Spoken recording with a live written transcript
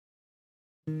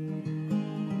Hi,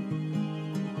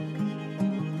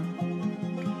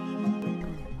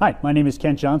 my name is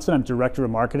Kent Johnson. I'm Director of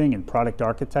Marketing and Product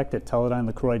Architect at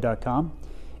Teledyne-LeCroy.com.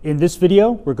 In this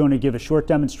video, we're going to give a short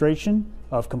demonstration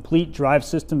of complete drive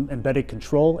system embedded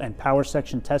control and power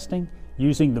section testing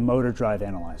using the Motor Drive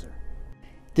Analyzer.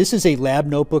 This is a lab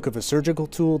notebook of a surgical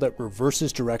tool that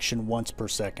reverses direction once per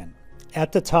second.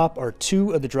 At the top are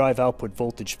two of the drive output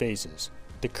voltage phases.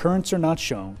 The currents are not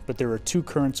shown, but there are two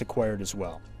currents acquired as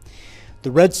well.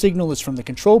 The red signal is from the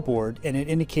control board and it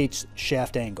indicates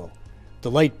shaft angle.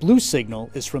 The light blue signal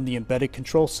is from the embedded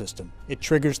control system. It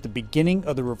triggers the beginning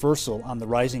of the reversal on the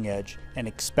rising edge and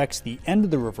expects the end of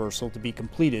the reversal to be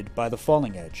completed by the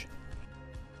falling edge.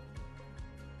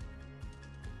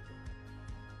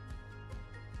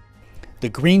 The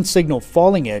green signal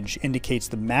falling edge indicates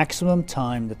the maximum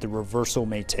time that the reversal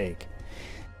may take.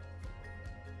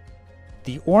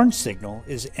 The orange signal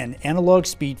is an analog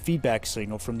speed feedback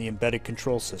signal from the embedded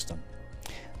control system.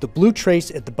 The blue trace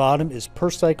at the bottom is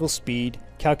per cycle speed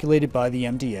calculated by the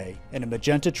MDA, and a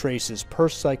magenta trace is per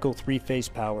cycle three-phase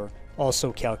power,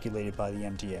 also calculated by the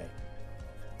MDA.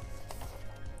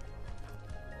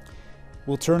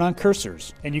 We'll turn on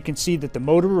cursors, and you can see that the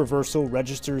motor reversal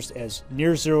registers as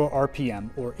near 0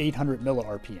 RPM or 800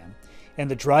 millirpm,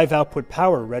 and the drive output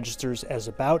power registers as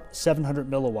about 700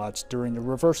 milliwatts during the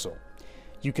reversal.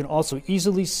 You can also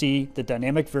easily see the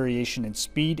dynamic variation in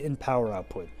speed and power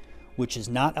output, which is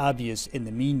not obvious in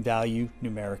the mean value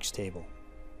numerics table.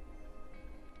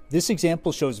 This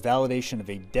example shows validation of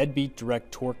a deadbeat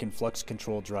direct torque and flux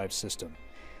control drive system.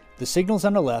 The signals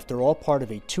on the left are all part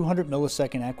of a 200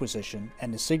 millisecond acquisition,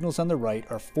 and the signals on the right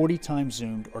are 40 times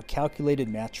zoomed or calculated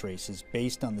math traces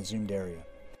based on the zoomed area.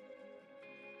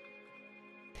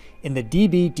 In the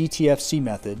dB/dTFC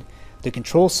method, the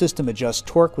control system adjusts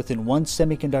torque within one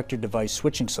semiconductor device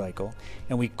switching cycle,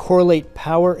 and we correlate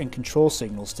power and control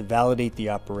signals to validate the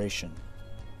operation.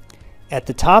 At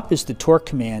the top is the torque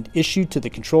command issued to the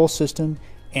control system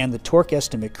and the torque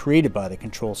estimate created by the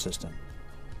control system.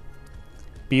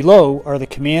 Below are the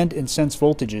command and sense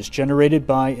voltages generated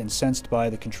by and sensed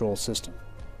by the control system.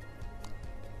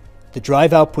 The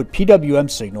drive output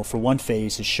PWM signal for one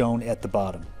phase is shown at the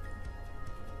bottom.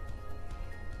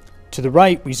 To the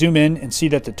right, we zoom in and see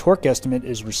that the torque estimate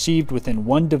is received within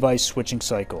one device switching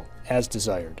cycle, as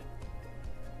desired.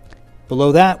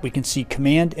 Below that, we can see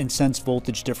command and sense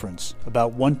voltage difference,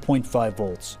 about 1.5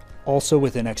 volts, also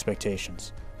within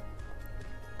expectations.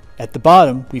 At the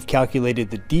bottom, we've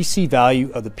calculated the DC value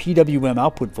of the PWM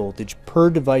output voltage per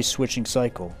device switching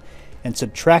cycle and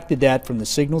subtracted that from the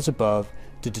signals above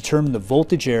to determine the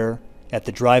voltage error at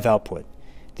the drive output.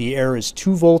 The error is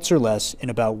 2 volts or less in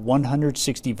about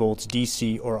 160 volts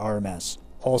DC or RMS,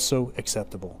 also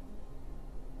acceptable.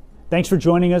 Thanks for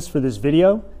joining us for this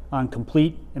video on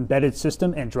complete embedded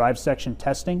system and drive section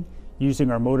testing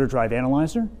using our Motor Drive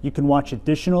Analyzer. You can watch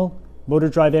additional Motor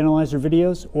Drive Analyzer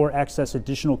videos or access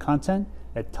additional content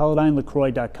at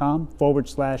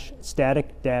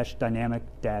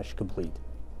teledyne-lecroy.com/static-dynamic-complete.